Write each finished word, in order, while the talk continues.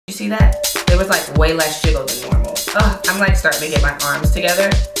see that? There was like way less jiggle than normal. Ugh, I'm like starting to get my arms together.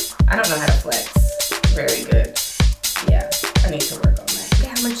 I don't know how to flex very good. Yeah, I need to work on that.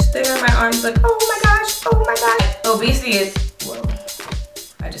 Yeah, how much thinner my arms look. Oh my gosh, oh my gosh. Obesity is, whoa,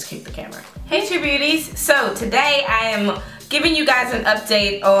 I just kicked the camera. Hey True Beauties, so today I am giving you guys an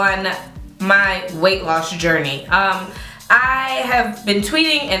update on my weight loss journey. I have been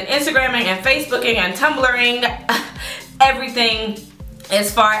tweeting and Instagramming and Facebooking and Tumblring everything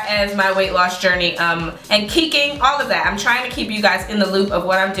as far as my weight loss journey and keeking, all of that. I'm trying to keep you guys in the loop of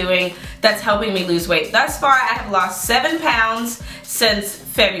what I'm doing that's helping me lose weight. Thus far, I have lost 7 pounds since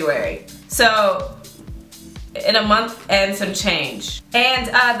February. So in a month and some change. And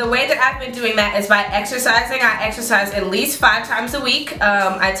the way that I've been doing that is by exercising. I exercise at least 5 times a week.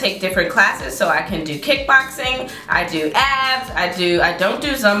 I take different classes, so I can do kickboxing, I do abs, I don't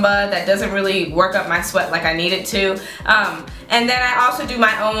do Zumba. That doesn't really work up my sweat like I need it to. And then I also do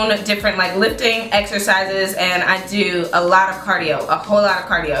my own different like lifting exercises, and I do a lot of cardio, a whole lot of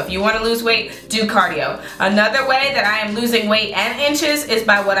cardio. If you want to lose weight, do cardio. Another way that I am losing weight and inches is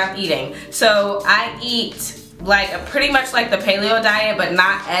by what I'm eating. So I eat like pretty much like the paleo diet, but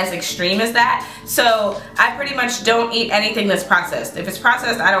not as extreme as that. So I pretty much don't eat anything that's processed. If it's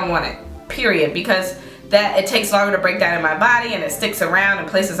processed, I don't want it, period, because that it takes longer to break down in my body and it sticks around in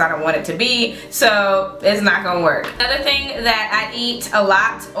places I don't want it to be, so it's not gonna work. Another thing that I eat a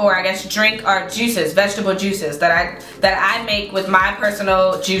lot, or I guess drink, are juices, vegetable juices that I make with my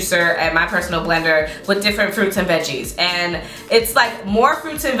personal juicer and my personal blender with different fruits and veggies. And it's like more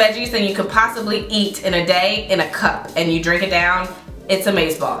fruits and veggies than you could possibly eat in a day in a cup, and you drink it down. It's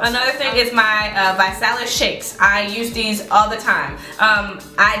amazeballs. Another thing is my Visalus shakes. I use these all the time.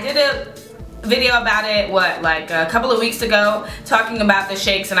 I did a video about it, like a couple of weeks ago, talking about the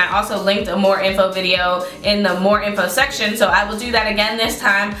shakes, and I also linked a more info video in the more info section, so I will do that again this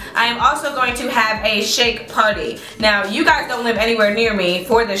time. I am also going to have a shake party. Now, you guys don't live anywhere near me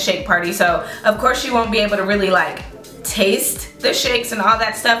for this shake party, so of course you won't be able to really like taste the shakes and all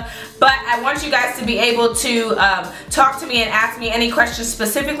that stuff, but I want you guys to be able to talk to me and ask me any questions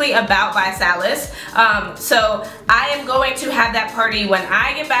specifically about Visalus. So I am going to have that party when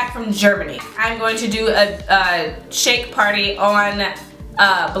I get back from Germany. I'm going to do a shake party on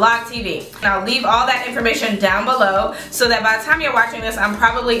Blog TV. And I'll leave all that information down below so that by the time you're watching this, I'm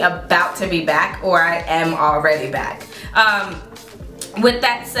probably about to be back, or I am already back. With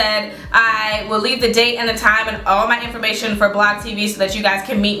that said, I will leave the date and the time and all my information for Blog TV so that you guys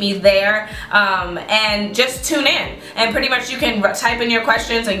can meet me there, and just tune in. And pretty much you can type in your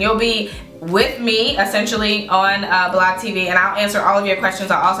questions and you'll be with me essentially on Blog TV, and I'll answer all of your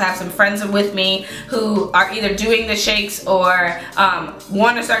questions. I'll also have some friends with me who are either doing the shakes or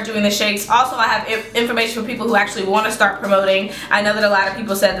want to start doing the shakes. Also, I have information for people who actually want to start promoting. I know that a lot of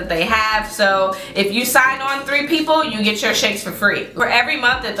people said that they have, so if you sign on 3 people, you get your shakes for free. For every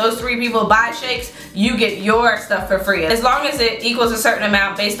month that those 3 people buy shakes, you get your stuff for free, as long as it equals a certain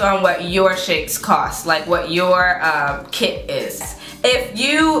amount based on what your shakes cost, like what your kit is. If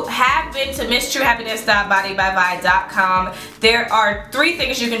you have been to MsTrueHappiness.bodybyvi.com, there are 3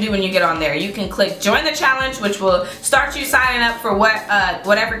 things you can do when you get on there. You can click join the challenge, which will start you signing up for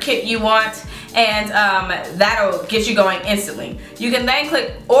whatever kit you want, and that'll get you going instantly. You can then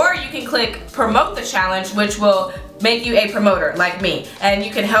click promote the challenge, which will make you a promoter like me, and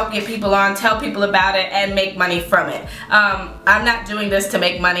you can help get people on, tell people about it, and make money from it. I'm not doing this to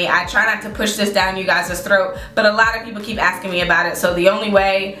make money. I try not to push this down you guys' throat, but a lot of people keep asking me about it, so the only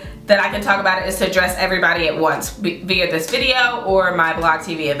way that I can talk about it is to address everybody at once via this video or my Blog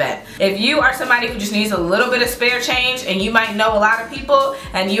TV event. If you are somebody who just needs a little bit of spare change, and you might know a lot of people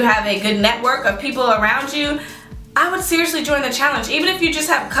and you have a good network of people around you, I would seriously join the challenge. Even if you just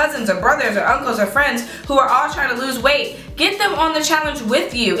have cousins or brothers or uncles or friends who are all trying to lose weight, get them on the challenge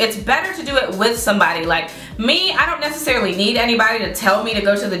with you. It's better to do it with somebody. Like me, I don't necessarily need anybody to tell me to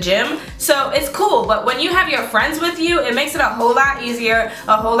go to the gym, so it's cool. But when you have your friends with you, it makes it a whole lot easier,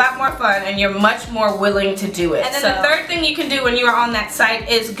 a whole lot more fun, and you're much more willing to do it. And then the third thing you can do when you are on that site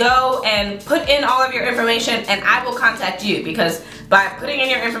is go and put in all of your information, and I will contact you, because by putting in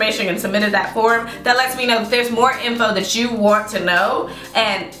your information and submitted that form, that lets me know that there's more info that you want to know,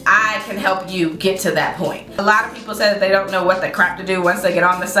 and I can help you get to that point. A lot of people said that they don't know what the crap to do once they get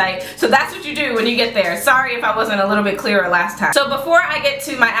on the site, so that's what you do when you get there. Sorry if I wasn't a little bit clearer last time. So before I get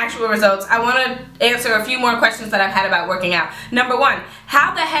to my actual results, I want to answer a few more questions that I've had about working out. Number 1,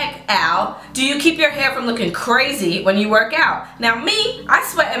 how the heck, Al, do you keep your hair from looking crazy when you work out? Now me, I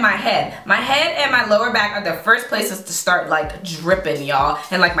sweat in my head. My head and my lower back are the first places to start like dripping, y'all,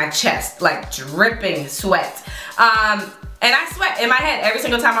 and like my chest, like dripping sweat. And I sweat in my head every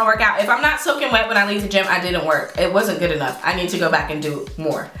single time I work out. If I'm not soaking wet when I leave the gym, I didn't work. It wasn't good enough. I need to go back and do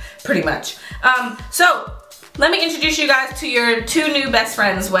more, pretty much. So let me introduce you guys to your 2 new best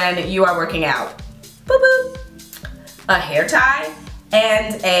friends when you are working out. Boop boop. A hair tie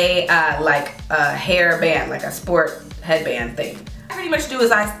and a hair band, like a sport headband thing. What I pretty much do is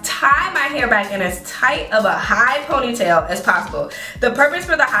I tie my hair back in as tight of a high ponytail as possible. The purpose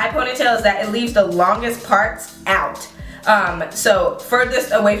for the high ponytail is that it leaves the longest parts out. So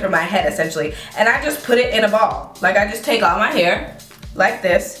furthest away from my head essentially, and I just put it in a ball. Like I just take all my hair like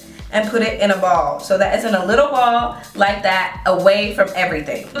this and put it in a ball so that it's in a little ball like that away from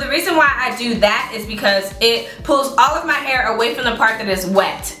everything. The reason why I do that is because it pulls all of my hair away from the part that is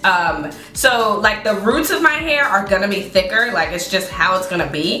wet. So like the roots of my hair are gonna be thicker, like it's just how it's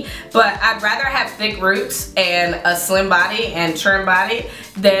gonna be, but I'd rather have thick roots and a slim body and trim body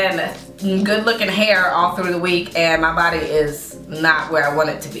than good looking hair all through the week and my body is not where I want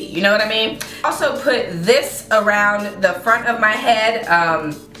it to be. You know what I mean? Also put this around the front of my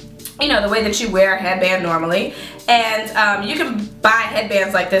head, you know, the way that you wear a headband normally. And you can buy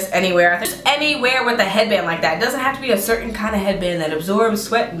headbands like this anywhere. Just anywhere with a headband like that. It doesn't have to be a certain kind of headband that absorbs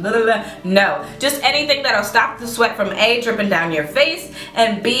sweat and blah, blah, blah. No, just anything that'll stop the sweat from A, dripping down your face,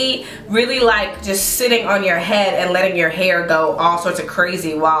 and B, really like just sitting on your head and letting your hair go all sorts of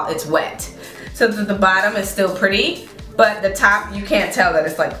crazy while it's wet. So that the bottom is still pretty, but the top, you can't tell that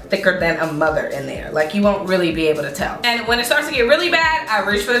it's like thicker than a mother in there. Like you won't really be able to tell. And when it starts to get really bad, I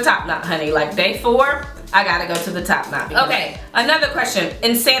reach for the top knot, honey. Like day 4, I gotta go to the top knot. Okay, another question,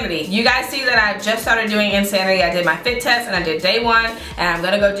 insanity. You guys see that I just started doing insanity. I did my fit test and I did day 1, and I'm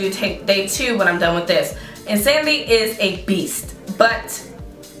gonna go do day 2 when I'm done with this. Insanity is a beast, but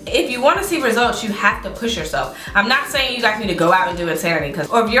if you want to see results, you have to push yourself. I'm not saying you guys need to go out and do insanity,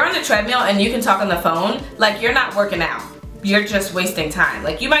 or if you're on the treadmill and you can talk on the phone, like you're not working out. You're just wasting time.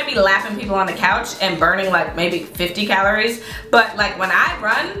 Like you might be lapping people on the couch and burning like maybe 50 calories, but like when I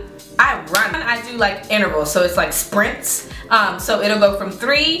run, I do like intervals, so it's like sprints. So it'll go from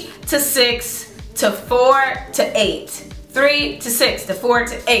 3 to 6 to 4 to 8. 3 to 6 to 4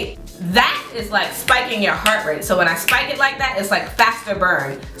 to 8. That is like spiking your heart rate. So when I spike it like that, it's like faster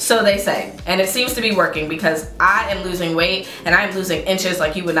burn, so they say. And it seems to be working because I am losing weight and I'm losing inches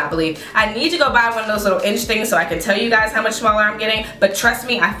like you would not believe. I need to go buy one of those little inch things so I can tell you guys how much smaller I'm getting, but trust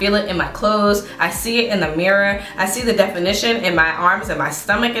me, I feel it in my clothes. I see it in the mirror. I see the definition in my arms and my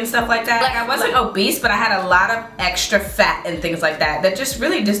stomach and stuff like that. Like I wasn't obese, but I had a lot of extra fat and things like that that just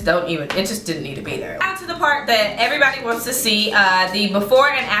really just don't even, it just didn't need to be there. Now to the part that everybody wants to see, the before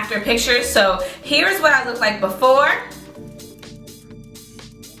and after pictures. So here's what I look like before.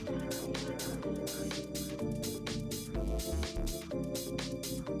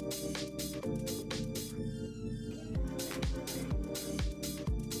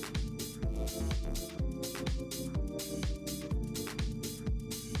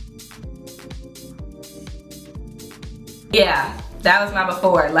 Yeah. That was my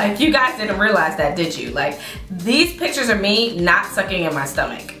before. Like, you guys didn't realize that, did you? Like, these pictures are me not sucking in my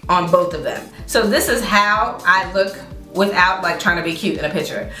stomach on both of them. So this is how I look without like trying to be cute in a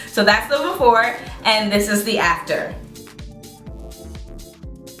picture. So that's the before, and this is the after.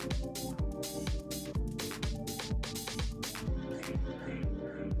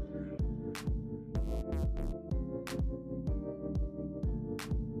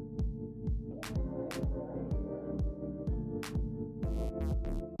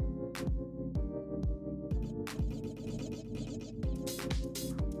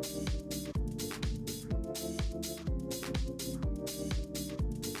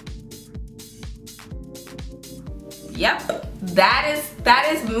 Yep, that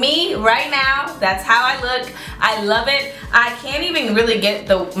is me right now. That's how I look. I love it. I can't even really get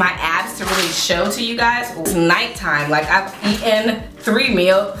my abs to really show to you guys. It's nighttime. Like I've eaten 3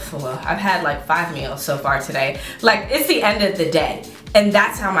 meals. Well, I've had like 5 meals so far today. Like it's the end of the day, and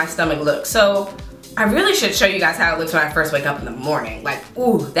that's how my stomach looks. So I really should show you guys how it looks when I first wake up in the morning. Like,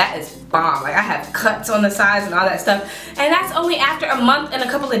 ooh, that is bomb. Like I have cuts on the sides and all that stuff, and that's only after a month and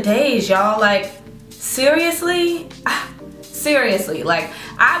a couple of days, y'all. Like, seriously? Seriously, like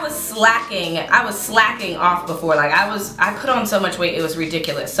I was slacking off before. Like I put on so much weight, it was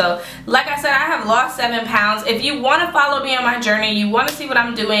ridiculous. So like I said, I have lost 7 pounds. If you want to follow me on my journey, you want to see what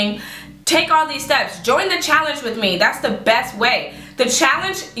I'm doing, take all these steps, join the challenge with me. That's the best way. The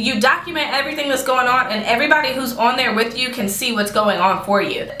challenge, you document everything that's going on, and everybody who's on there with you can see what's going on for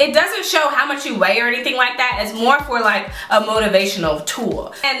you. It doesn't show how much you weigh or anything like that. It's more for like a motivational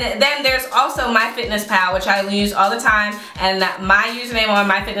tool. And then there's also MyFitnessPal, which I use all the time, and my username on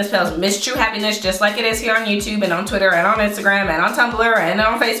MyFitnessPal is MsTrueHappiness, just like it is here on YouTube and on Twitter and on Instagram and on Tumblr and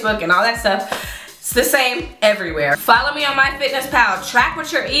on Facebook and all that stuff. It's the same everywhere. Follow me on MyFitnessPal. Track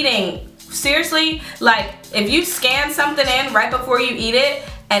what you're eating. Seriously, like if you scan something in right before you eat it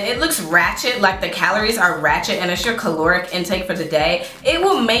and it looks ratchet, like the calories are ratchet and it's your caloric intake for the day, it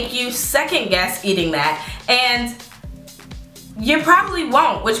will make you second guess eating that, and you probably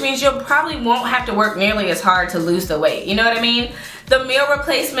won't, which means you probably won't have to work nearly as hard to lose the weight. You know what I mean? The meal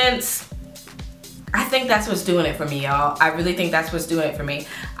replacements, I think that's what's doing it for me, y'all. I really think that's what's doing it for me.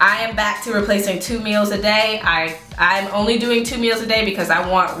 I am back to replacing 2 meals a day. I'm only doing 2 meals a day because I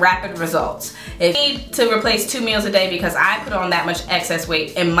want rapid results. If you need to replace 2 meals a day because I put on that much excess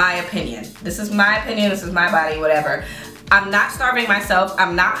weight, in my opinion. This is my opinion, this is my body, whatever. I'm not starving myself,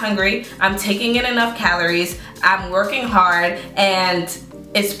 I'm not hungry, I'm taking in enough calories, I'm working hard, and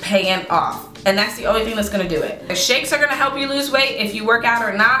it's paying off. And that's the only thing that's gonna do it. The shakes are gonna help you lose weight if you work out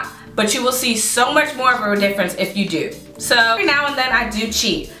or not, but you will see so much more of a difference if you do. So every now and then I do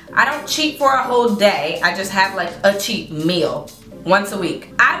cheat. I don't cheat for a whole day, I just have like a cheat meal once a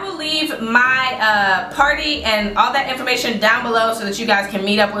week. I will leave my party and all that information down below so that you guys can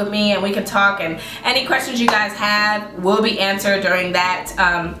meet up with me and we can talk, and any questions you guys have will be answered during that,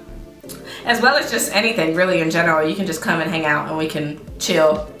 as well as just anything really in general. You can just come and hang out and we can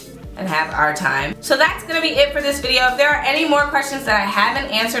chill and have our time. So that's gonna be it for this video. If there are any more questions that I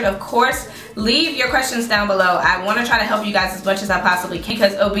haven't answered, of course, leave your questions down below. I wanna try to help you guys as much as I possibly can,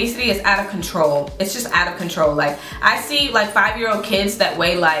 because obesity is out of control. It's just out of control. Like, I see like 5-year-old kids that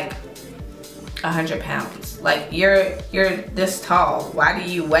weigh like 100 pounds. Like, you're this tall. Why do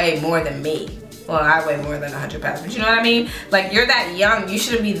you weigh more than me? Well, I weigh more than 100 pounds, but you know what I mean? Like, you're that young, you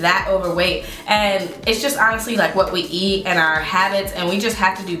shouldn't be that overweight. And it's just honestly like what we eat and our habits, and we just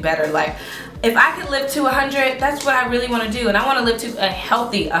have to do better. Like, if I could live to 100, that's what I really want to do, and I want to live to a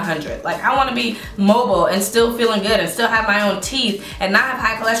healthy 100. Like, I want to be mobile and still feeling good and still have my own teeth and not have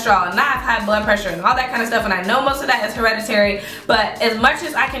high cholesterol and not have high blood pressure and all that kind of stuff. And I know most of that is hereditary, but as much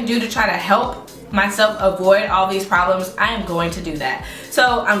as I can do to try to help myself avoid all these problems, I am going to do that.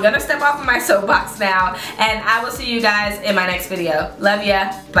 So I'm gonna step off of my soapbox now, and I will see you guys in my next video. Love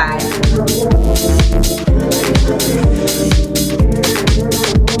ya, bye.